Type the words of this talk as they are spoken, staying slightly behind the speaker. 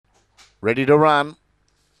Ready to run.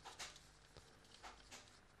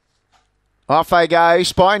 Off they go.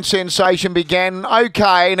 Spine Sensation began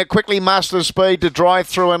okay, and it quickly mustered speed to drive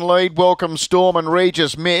through and lead. Welcome Storm and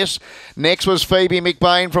Regis Miss. Next was Phoebe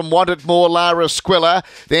McBain from Wanted More, Lara Squiller.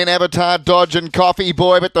 Then Avatar Dodge and Coffee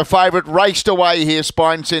Boy, but the favourite raced away here,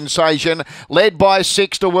 Spine Sensation. Led by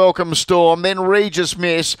 6 to Welcome Storm. Then Regis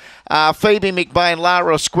Miss, Phoebe McBain,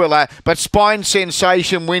 Lara Squiller. But Spine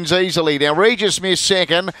Sensation wins easily. Now Regis Miss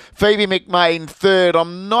second, Phoebe McBain third.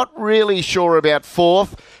 I'm not really sure about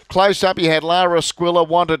fourth. Close up, you had Lara Squiller,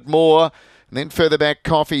 Wanted More, and then further back,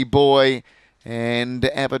 Coffee Boy and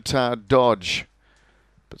Avatar Dodge.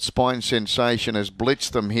 But Spine Sensation has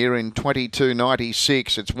blitzed them here in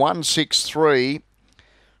 22.96. It's 1.63.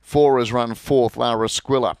 4 has run fourth, Lara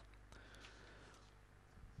Squiller.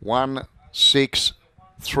 1, 6,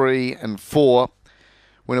 3 and 4.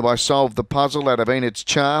 Winner by Solve the Puzzle out of Enid's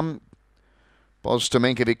Charm. Boz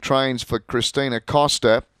Stamenkovic trains for Christina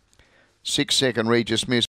Costa. 6 second Regis Miss.